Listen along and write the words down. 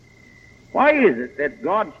Why is it that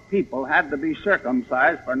God's people had to be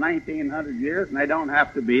circumcised for 1900 years and they don't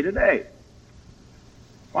have to be today?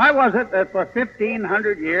 Why was it that for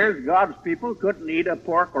 1500 years God's people couldn't eat a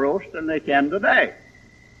pork roast and they can today?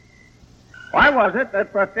 Why was it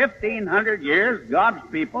that for 1500 years God's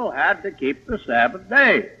people had to keep the Sabbath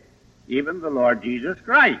day, even the Lord Jesus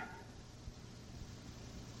Christ?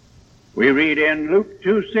 We read in Luke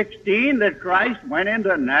 2:16 that Christ went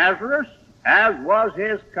into Nazareth, as was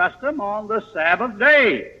his custom, on the Sabbath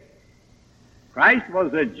day. Christ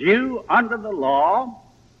was a Jew under the law,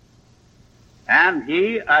 and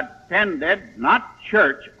he attended not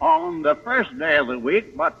church on the first day of the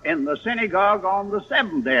week, but in the synagogue on the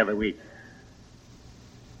seventh day of the week.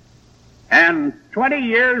 And 20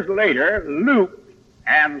 years later, Luke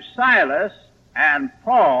and Silas and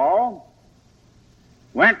Paul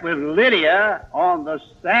went with Lydia on the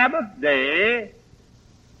Sabbath day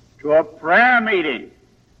to a prayer meeting.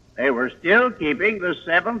 They were still keeping the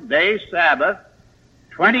seventh-day Sabbath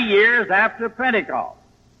 20 years after Pentecost.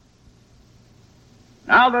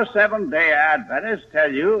 Now the Seventh-day Adventists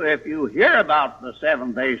tell you if you hear about the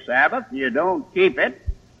seventh-day Sabbath and you don't keep it,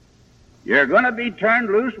 you're going to be turned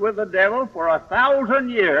loose with the devil for 1,000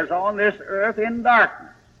 years on this earth in darkness.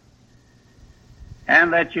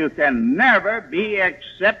 And that you can never be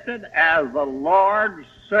accepted as the Lord's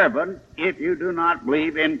servant if you do not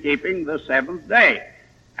believe in keeping the seventh day.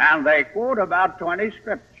 And they quote about 20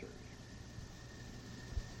 scriptures.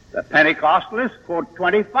 The Pentecostalists quote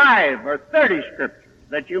 25 or 30 scriptures,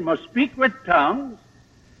 that you must speak with tongues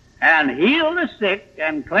and heal the sick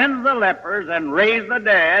and cleanse the lepers and raise the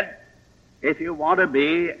dead if you want to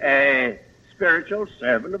be a spiritual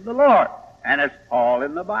servant of the Lord. And it's all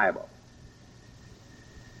in the Bible.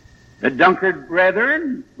 The Dunkard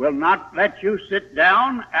brethren will not let you sit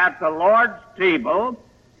down at the Lord's table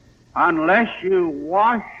unless you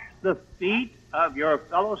wash the feet of your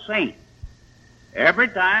fellow saints. Every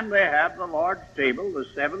time they have the Lord's table, the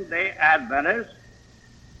Seventh-day Adventists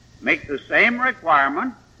make the same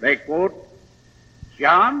requirement. They quote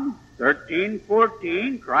John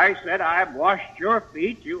 13:14. Christ said, "I've washed your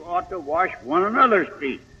feet. You ought to wash one another's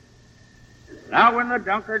feet." Now when the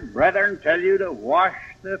Dunkard brethren tell you to wash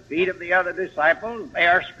the feet of the other disciples, they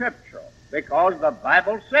are scriptural, because the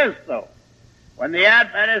Bible says so. When the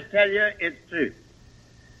Adventists tell you, it's true.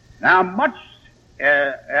 Now, much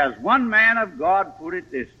as one man of God put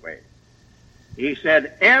it this way, he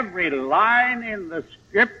said, every line in the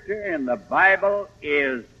Scripture in the Bible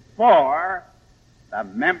is for the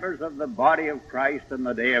members of the body of Christ in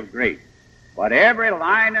the day of grace. But every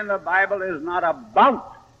line in the Bible is not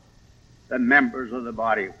about the members of the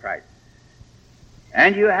body of Christ.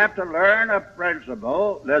 And you have to learn a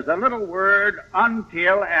principle. There's a little word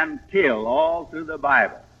until and till all through the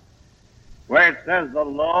Bible, where it says the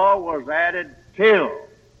law was added till.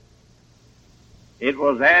 It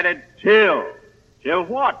was added till. Till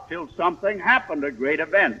what? Till something happened, a great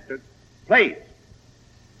event took place.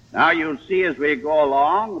 Now you'll see as we go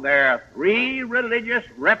along, there are 3 religious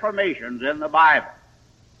reformations in the Bible.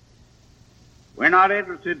 We're not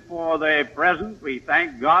interested for the present. We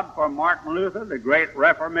thank God for Martin Luther, the great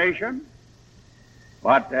Reformation,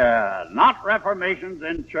 but not reformations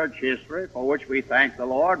in church history, for which we thank the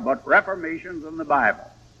Lord, but reformations in the Bible.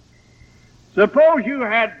 Suppose you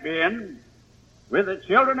had been with the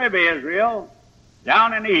children of Israel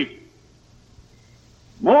down in Egypt.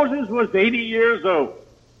 Moses was 80 years old,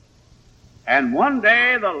 and one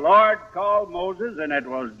day the Lord called Moses, and it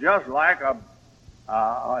was just like a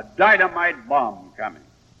dynamite bomb coming.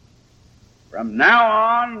 From now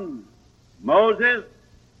on, Moses,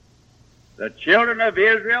 the children of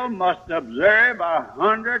Israel must observe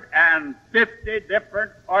 150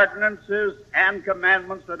 different ordinances and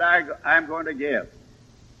commandments that I'm going to give.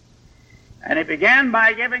 And he began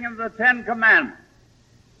by giving them the 10 commandments.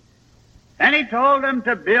 Then he told them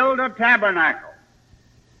to build a tabernacle.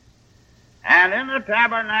 And in the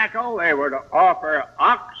tabernacle they were to offer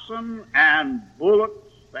oxen and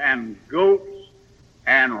bullocks and goats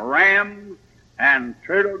and rams and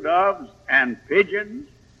turtle doves and pigeons.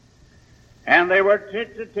 And they were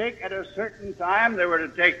to take at a certain time, they were to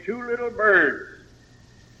take 2 little birds.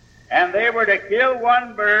 And they were to kill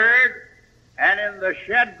one bird, and in the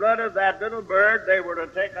shed blood of that little bird, they were to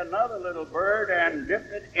take another little bird and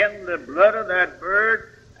dip it in the blood of that bird,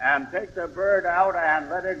 and take the bird out and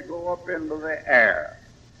let it go up into the air.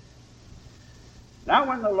 Now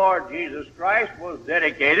when the Lord Jesus Christ was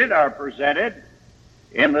dedicated or presented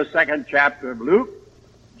in the 2nd chapter of Luke,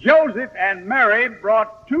 Joseph and Mary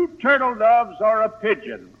brought 2 turtle doves or a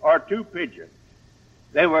pigeon or 2 pigeons.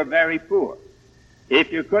 They were very poor. If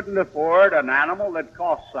you couldn't afford an animal that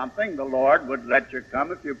cost something, the Lord would let you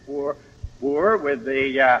come if you're poor with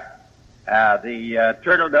the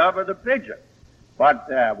turtle dove or the pigeon.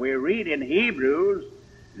 But we read in Hebrews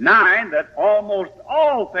 9 that almost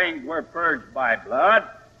all things were purged by blood,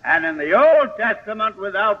 and in the Old Testament,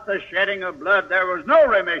 without the shedding of blood, there was no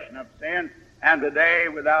remission of sin, and today,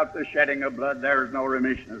 without the shedding of blood, there is no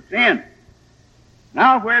remission of sin.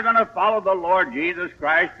 Now, if we're going to follow the Lord Jesus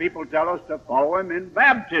Christ, people tell us to follow Him in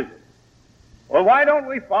baptism. Well, why don't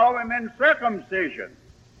we follow Him in circumcision?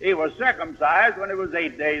 He was circumcised when He was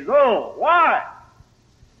 8 days old. Why?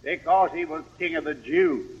 Because He was King of the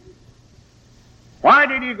Jews. Why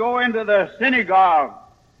did He go into the synagogue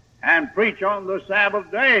and preach on the Sabbath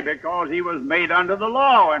day? Because He was made under the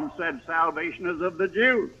law and said salvation is of the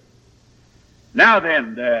Jews. Now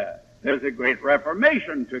then, there's a great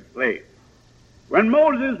reformation took place. When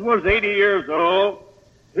Moses was 80 years old,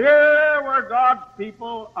 here were God's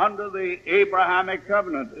people under the Abrahamic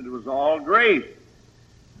covenant. It was all grace.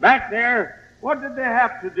 Back there, what did they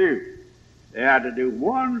have to do? They had to do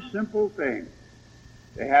one simple thing.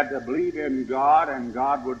 They had to believe in God, and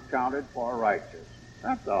God would count it for righteousness.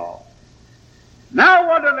 That's all. Now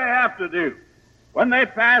what do they have to do? When they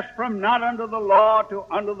passed from not under the law to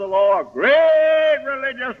under the law, a great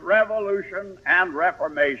religious revolution and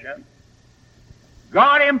reformation,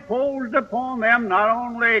 God imposed upon them not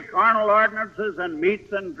only carnal ordinances and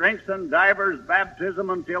meats and drinks and divers baptism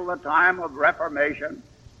until the time of Reformation,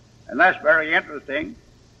 and that's very interesting.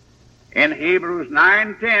 In Hebrews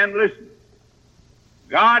 9:10, listen,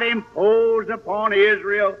 God imposed upon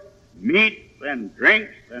Israel meats and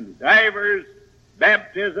drinks and divers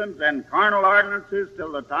baptisms and carnal ordinances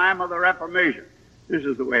till the time of the Reformation. This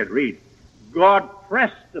is the way it reads. God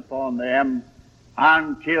pressed upon them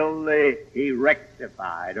until He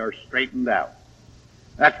rectified or straightened out.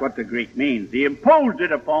 That's what the Greek means. He imposed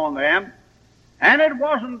it upon them, and it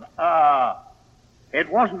wasn't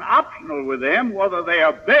optional with them whether they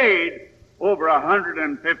obeyed over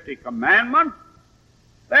 150 commandments.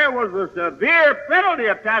 There was a severe penalty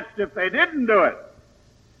attached if they didn't do it.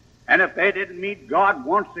 And if they didn't meet God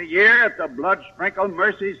once a year at the blood-sprinkled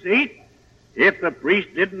mercy seat, if the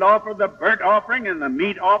priest didn't offer the burnt offering and the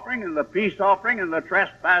meat offering and the peace offering and the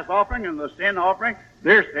trespass offering and the sin offering,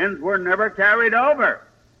 their sins were never carried over.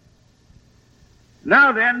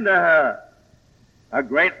 Now then, a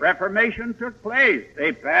great reformation took place.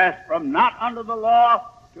 They passed from not under the law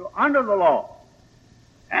to under the law.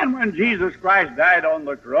 And when Jesus Christ died on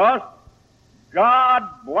the cross, God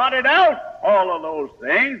blotted out all of those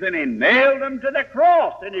things, and He nailed them to the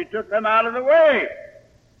cross, and He took them out of the way.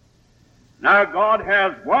 Now God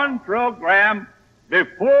has one program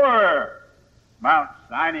before Mount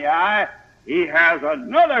Sinai. He has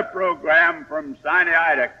another program from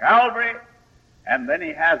Sinai to Calvary, and then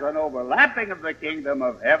He has an overlapping of the kingdom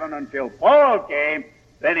of heaven until Paul came.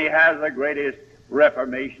 Then He has the greatest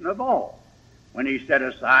reformation of all. When He set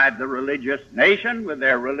aside the religious nation with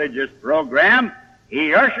their religious program,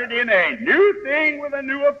 He ushered in a new thing with a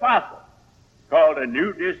new apostle called a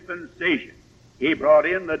new dispensation. He brought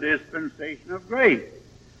in the dispensation of grace.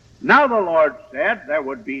 Now the Lord said there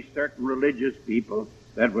would be certain religious people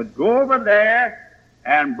that would go over there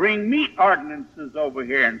and bring meat ordinances over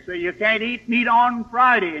here and say you can't eat meat on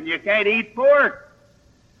Friday and you can't eat pork.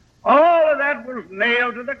 All of that was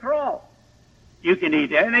nailed to the cross. You can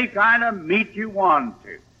eat any kind of meat you want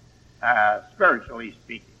to, spiritually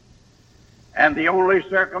speaking. And the only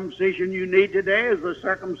circumcision you need today is the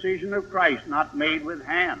circumcision of Christ, not made with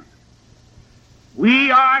hands.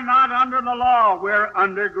 We are not under the law. We're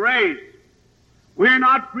under grace. We're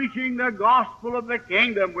not preaching the gospel of the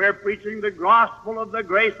kingdom. We're preaching the gospel of the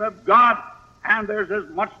grace of God. And there's as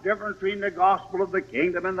much difference between the gospel of the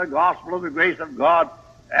kingdom and the gospel of the grace of God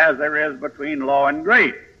as there is between law and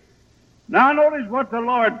grace. Now notice what the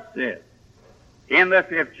Lord said in the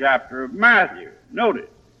 5th chapter of Matthew. Notice.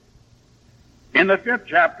 In the 5th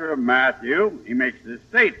chapter of Matthew, He makes this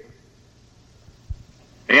statement.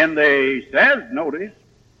 And He says, notice,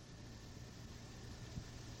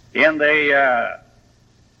 in the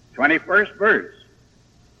 21st verse,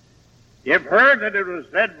 "You've heard that it was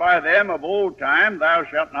said by them of old time, Thou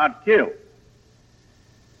shalt not kill.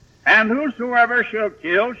 And whosoever shall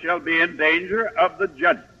kill shall be in danger of the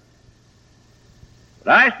judgment.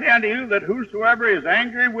 But I say unto you that whosoever is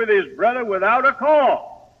angry with his brother without a cause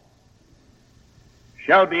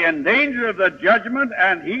shall be in danger of the judgment,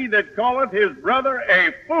 and he that calleth his brother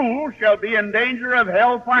a fool shall be in danger of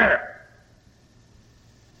hell fire."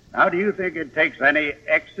 Now, do you think it takes any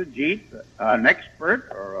exegete, an expert,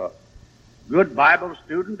 or a good Bible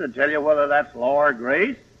student to tell you whether that's law or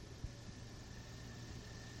grace?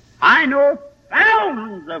 I know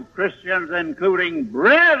thousands of Christians, including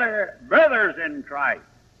brothers in Christ,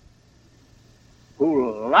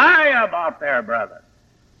 who lie about their brother,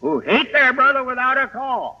 who hate their brother without a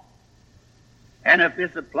cause. And if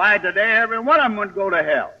this applied today, every one of them would go to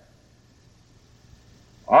hell.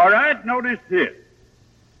 All right, notice this.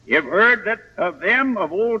 You've heard that of them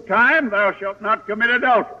of old time, thou shalt not commit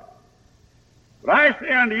adultery. But I say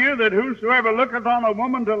unto you that whosoever looketh on a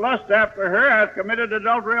woman to lust after her hath committed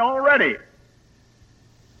adultery already.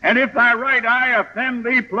 And if thy right eye offend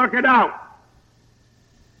thee, pluck it out.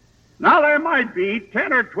 Now there might be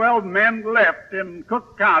 10 or 12 men left in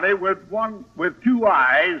Cook County with two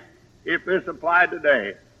eyes if this applied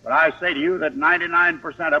today. But I say to you that 99%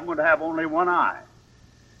 of them would have only one eye.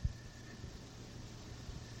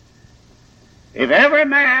 If every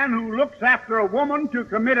man who looks after a woman to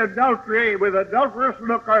commit adultery with adulterous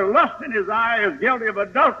look or lust in his eye is guilty of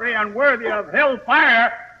adultery and worthy of hell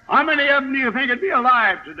fire, how many of them do you think would be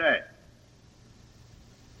alive today?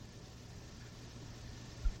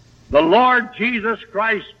 The Lord Jesus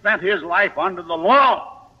Christ spent his life under the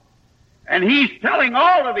law. And he's telling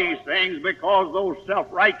all of these things because those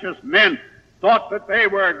self-righteous men thought that they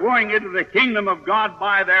were going into the kingdom of God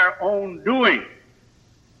by their own doing.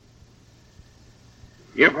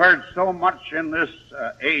 You've heard so much in this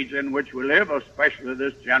age in which we live, especially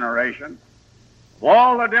this generation, of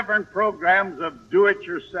all the different programs of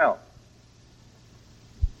do-it-yourself.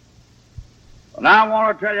 And I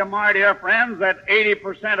want to tell you, my dear friends, that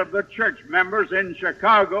 80% of the church members in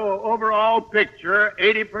Chicago, overall picture,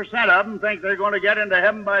 80% of them think they're going to get into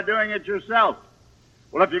heaven by doing it yourself.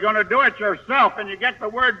 Well, if you're going to do it yourself and you get the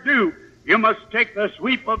word do, you must take the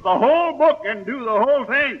sweep of the whole book and do the whole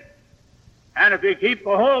thing. And if you keep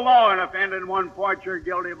the whole law and offend in one point, you're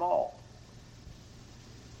guilty of all.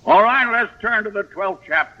 All right, let's turn to the 12th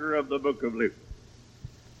chapter of the book of Luke.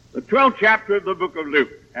 The 12th chapter of the book of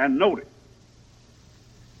Luke, and notice.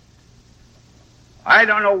 I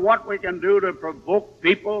don't know what we can do to provoke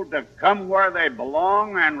people to come where they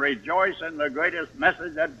belong and rejoice in the greatest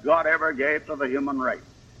message that God ever gave to the human race.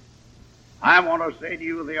 I want to say to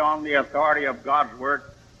you, on the authority of God's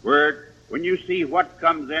word, when you see what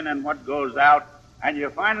comes in and what goes out, and you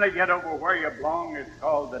finally get over where you belong, it's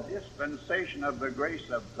called the dispensation of the grace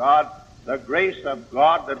of God, the grace of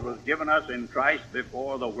God that was given us in Christ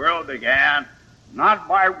before the world began, not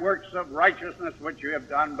by works of righteousness which you have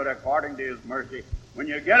done, but according to his mercy. When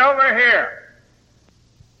you get over here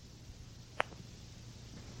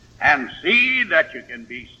and see that you can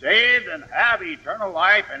be saved and have eternal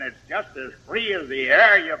life, and it's just as free as the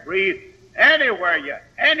air you breathe, anywhere,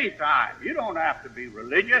 anytime. You don't have to be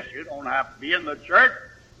religious. You don't have to be in the church.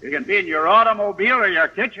 You can be in your automobile or your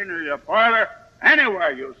kitchen or your parlor.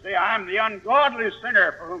 Anywhere you'll say, I'm the ungodly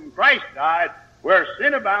sinner for whom Christ died. Where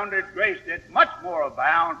sin abounded, grace did much more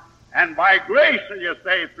abound. And by grace are you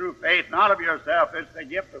saved through faith, not of yourself. It's the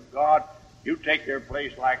gift of God. You take your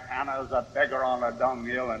place like Hannah as a beggar on a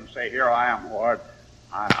dunghill and say, here I am, Lord.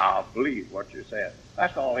 I'll believe what you said.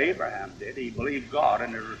 That's all Abraham did. He believed God,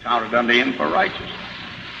 and it was counted unto him for righteousness.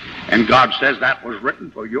 And God says that was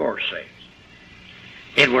written for your sake.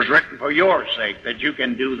 It was written for your sake that you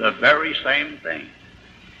can do the very same thing.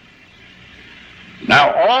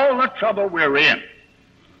 Now, all the trouble we're in,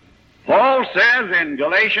 Paul says in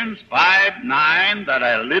Galatians 5:9 that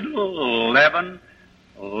a little leaven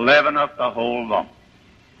leaveneth the whole lump.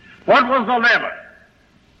 What was the leaven?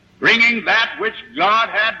 Bringing that which God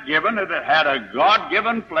had given. It had a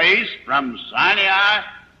God-given place from Sinai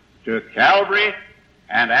to Calvary,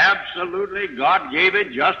 and absolutely God gave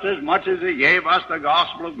it just as much as he gave us the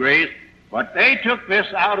gospel of grace. But they took this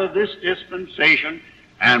out of this dispensation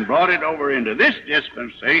and brought it over into this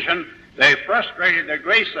dispensation. They frustrated the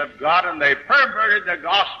grace of God, and they perverted the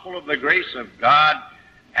gospel of the grace of God.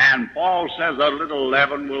 And Paul says a little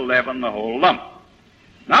leaven will leaven the whole lump.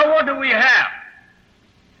 Now what do we have?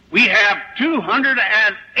 We have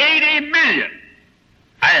 280 million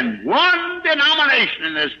and one denomination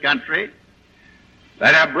in this country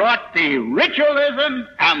that have brought the ritualism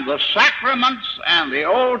and the sacraments and the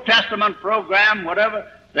Old Testament program, whatever.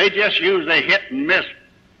 They just use a hit and miss,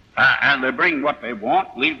 and they bring what they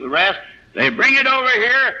want, leave the rest. They bring it over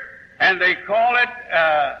here, and they call it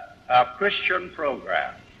a Christian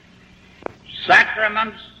program.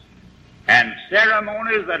 Sacraments and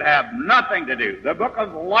ceremonies that have nothing to do. The book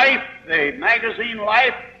of Life, the magazine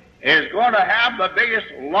Life, is going to have the biggest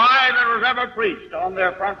lie that was ever preached on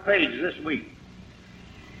their front page this week.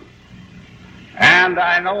 And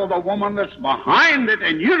I know the woman that's behind it,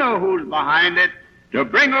 and you know who's behind it, to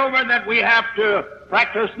bring over that we have to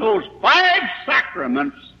practice those 5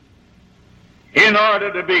 sacraments in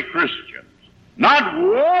order to be Christians. Not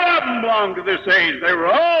one of them belonged to this age. They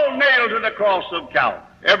were all nailed to the cross of Calvary,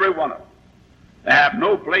 every one of them. They have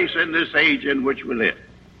no place in this age in which we live.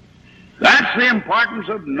 That's the importance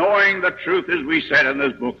of knowing the truth, as we said in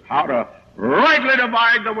this book, how to rightly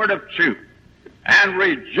divide the word of truth and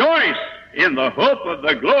rejoice in the hope of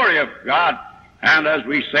the glory of God. And as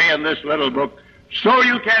we say in this little book, so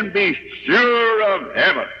you can be sure of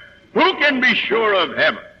heaven. Who can be sure of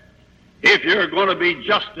heaven? If you're going to be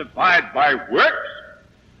justified by works,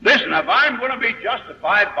 listen, if I'm going to be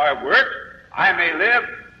justified by works, I may live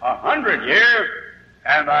 100 years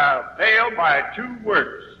and I'll fail by 2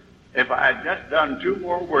 works. If I had just done 2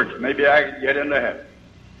 more works, maybe I could get into heaven.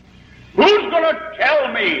 Who's going to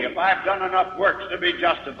tell me if I've done enough works to be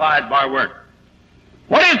justified by works?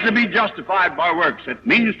 What is to be justified by works? It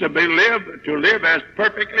means to live as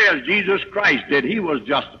perfectly as Jesus Christ did. He was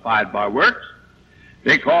justified by works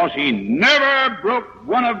because he never broke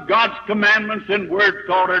one of God's commandments in word,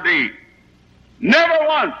 thought, or deed. Never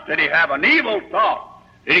once did he have an evil thought.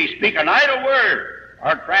 Did he speak an idle word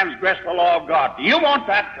or transgress the law of God? Do you want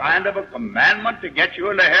that kind of a commandment to get you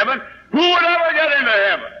into heaven? Who would ever get into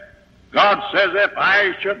heaven? God says, if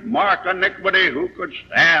I should mark iniquity, who could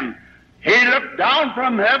stand? He looked down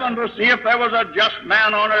from heaven to see if there was a just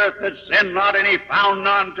man on earth that sinned not, and he found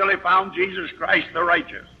none till he found Jesus Christ the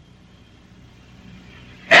righteous.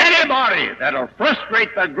 Anybody that'll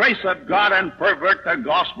frustrate the grace of God and pervert the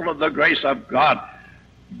gospel of the grace of God,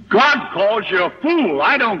 God calls you a fool.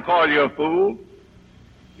 I don't call you a fool.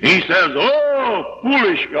 He says, oh,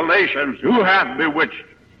 foolish Galatians, who hath bewitched?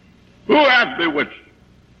 Who hath bewitched?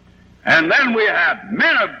 And then we have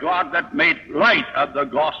men of God that made light of the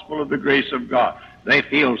gospel of the grace of God. They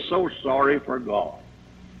feel so sorry for God.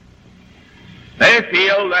 They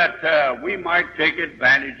feel that we might take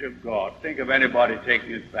advantage of God. Think of anybody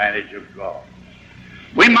taking advantage of God.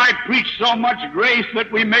 We might preach so much grace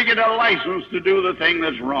that we make it a license to do the thing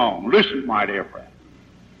that's wrong. Listen, my dear friend.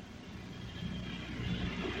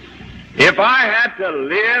 If I had to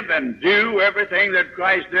live and do everything that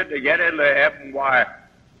Christ did to get into heaven, why,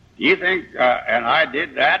 do you think, and I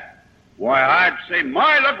did that, why, I'd say,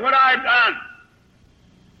 my, look what I've done.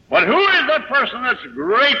 But who is the person that's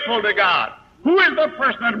grateful to God? Who is the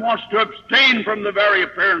person that wants to abstain from the very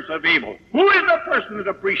appearance of evil? Who is the person that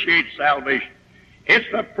appreciates salvation? It's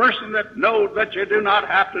the person that knows that you do not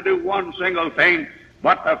have to do one single thing,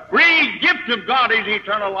 but the free gift of God is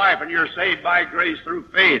eternal life, and you're saved by grace through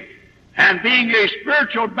faith. And being a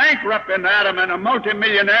spiritual bankrupt in Adam and a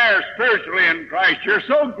multimillionaire spiritually in Christ, you're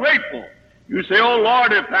so grateful. You say, oh,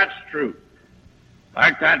 Lord, if that's true.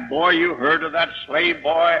 Like that boy you heard of, that slave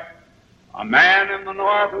boy, a man in the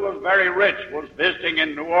north who was very rich was visiting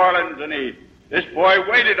in New Orleans, and this boy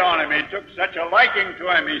waited on him. He took such a liking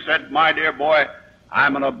to him. He said, my dear boy,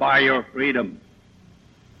 I'm going to buy your freedom.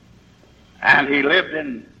 And he lived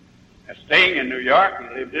staying in New York,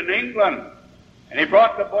 he lived in England. And he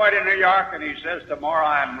brought the boy to New York, and he says, tomorrow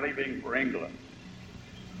I'm leaving for England.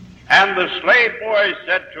 And the slave boy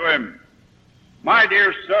said to him, my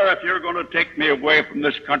dear sir, if you're going to take me away from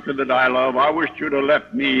this country that I love, I wish you'd have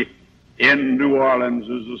left me in New Orleans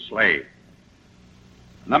as a slave.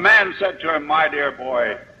 And the man said to him, my dear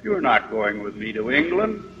boy, you're not going with me to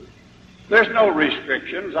England. There's no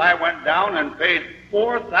restrictions. I went down and paid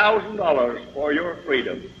 $4,000 for your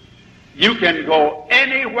freedom. You can go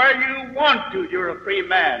anywhere you want to. You're a free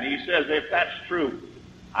man. He says, if that's true,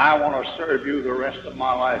 I want to serve you the rest of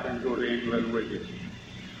my life and go to England with you.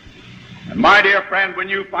 And my dear friend, when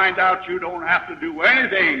you find out you don't have to do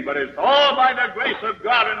anything, but it's all by the grace of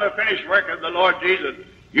God and the finished work of the Lord Jesus,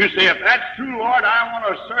 you say, if that's true, Lord, I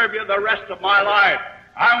want to serve you the rest of my life.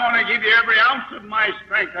 I want to give you every ounce of my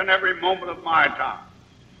strength and every moment of my time.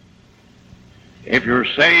 If you're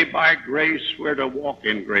saved by grace, we're to walk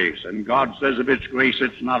in grace. And God says if it's grace,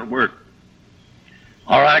 it's not work.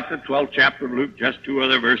 All right, the 12th chapter of Luke, just 2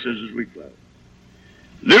 other verses as we close.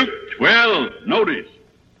 Luke 12, notice,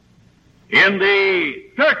 in the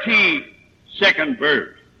 32nd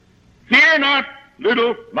verse, fear not,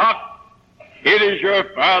 little flock, it is your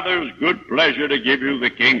Father's good pleasure to give you the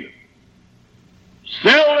kingdom.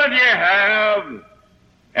 Sell that ye have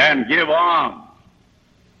and give alms.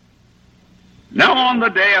 Now on the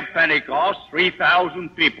day of Pentecost,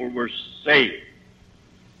 3,000 people were saved.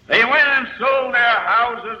 They went and sold their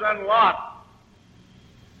houses and lots,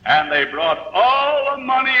 and they brought all the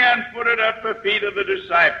money and put it at the feet of the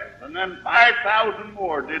disciples. And then 5,000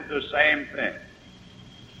 more did the same thing.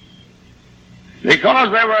 Because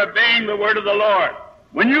they were obeying the word of the Lord.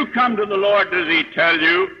 When you come to the Lord, does He tell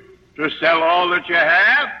you to sell all that you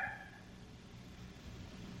have?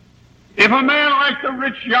 If a man like the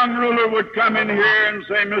rich young ruler would come in here and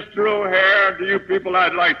say, Mr. O'Hare, to you people,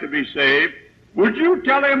 I'd like to be saved, would you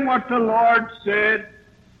tell him what the Lord said?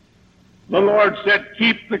 The Lord said,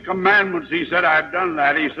 keep the commandments. He said, I've done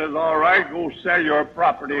that. He says, all right, go sell your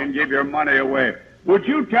property and give your money away. Would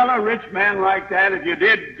you tell a rich man like that? If you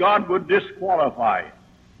did, God would disqualify you.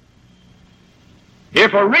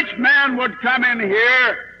 If a rich man would come in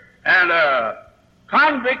here and a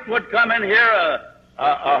convict would come in here,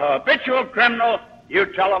 a habitual criminal, you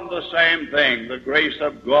tell him the same thing. The grace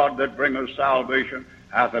of God that bringeth salvation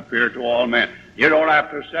hath appeared to all men. You don't have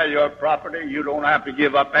to sell your property. You don't have to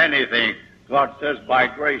give up anything. God says, by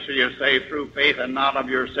grace are you saved through faith, and not of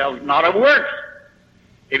yourselves, not of works.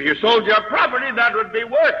 If you sold your property, that would be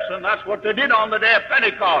works, and that's what they did on the day of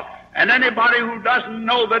Pentecost. And anybody who doesn't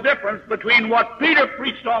know the difference between what Peter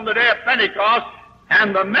preached on the day of Pentecost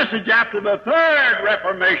and the message after the third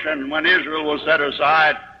Reformation, when Israel was set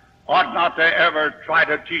aside, ought not to ever try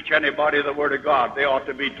to teach anybody the Word of God. They ought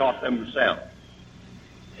to be taught themselves.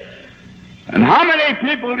 And how many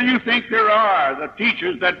people do you think there are, the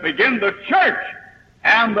teachers that begin the church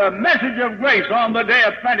and the message of grace on the day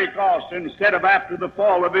of Pentecost instead of after the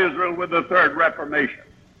fall of Israel with the third Reformation?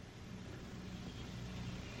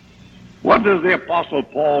 What does the Apostle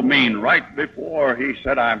Paul mean right before he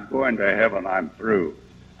said, I'm going to heaven, I'm through,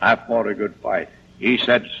 I've fought a good fight? He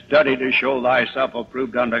said, study to show thyself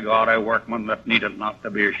approved unto God, a workman that needeth not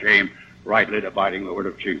to be ashamed, rightly dividing the word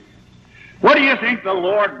of truth. What do you think the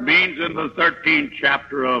Lord means in the 13th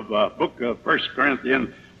chapter of book of 1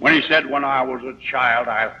 Corinthians when he said, when I was a child,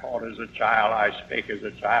 I thought as a child, I spake as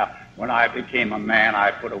a child. When I became a man, I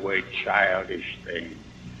put away childish things.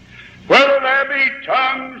 Whether there be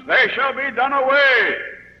tongues, they shall be done away.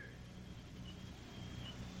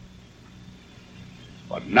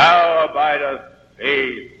 But now abideth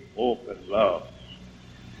faith, hope, and love.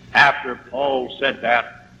 After Paul said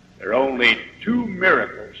that, there are only 2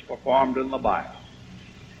 miracles performed in the Bible.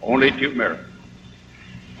 Only 2 miracles.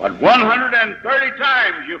 But 130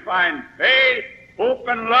 times you find faith, hope,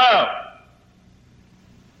 and love.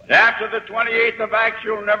 But after the 28th of Acts,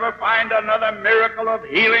 you'll never find another miracle of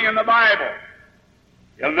healing in the Bible.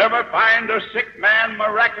 You'll never find a sick man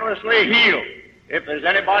miraculously healed. If there's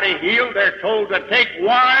anybody healed, they're told to take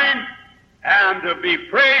wine and to be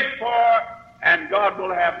prayed for, and God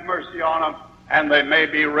will have mercy on them, and they may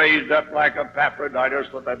be raised up like Epaphroditus,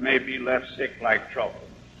 but they may be left sick like trouble.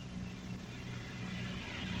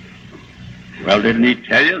 Well, didn't he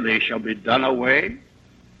tell you they shall be done away?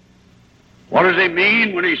 What does he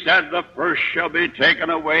mean when he said the first shall be taken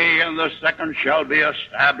away and the second shall be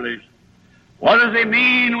established? What does he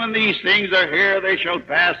mean when these things are here, they shall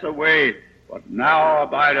pass away, but now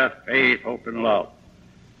abideth faith, hope, and love?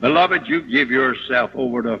 Beloved, you give yourself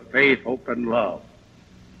over to faith, hope, and love,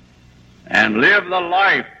 and live the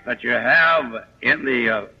life that you have in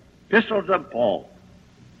the epistles of Paul.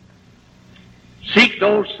 Seek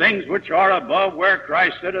those things which are above, where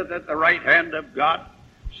Christ sitteth at the right hand of God.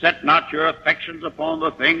 Set not your affections upon the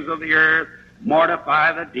things of the earth.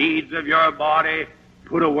 Mortify the deeds of your body.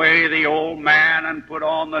 Put away the old man and put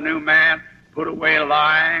on the new man. Put away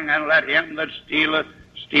lying, and let him that stealeth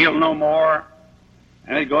steal no more.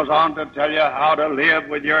 And it goes on to tell you how to live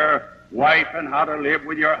with your wife and how to live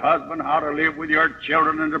with your husband, how to live with your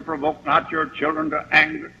children, and to provoke not your children to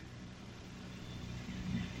anger.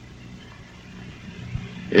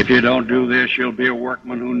 If you don't do this, you'll be a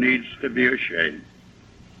workman who needs to be ashamed.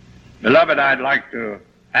 Beloved, I'd like to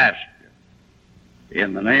ask you,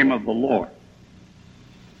 in the name of the Lord,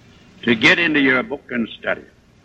 to get into your book and study.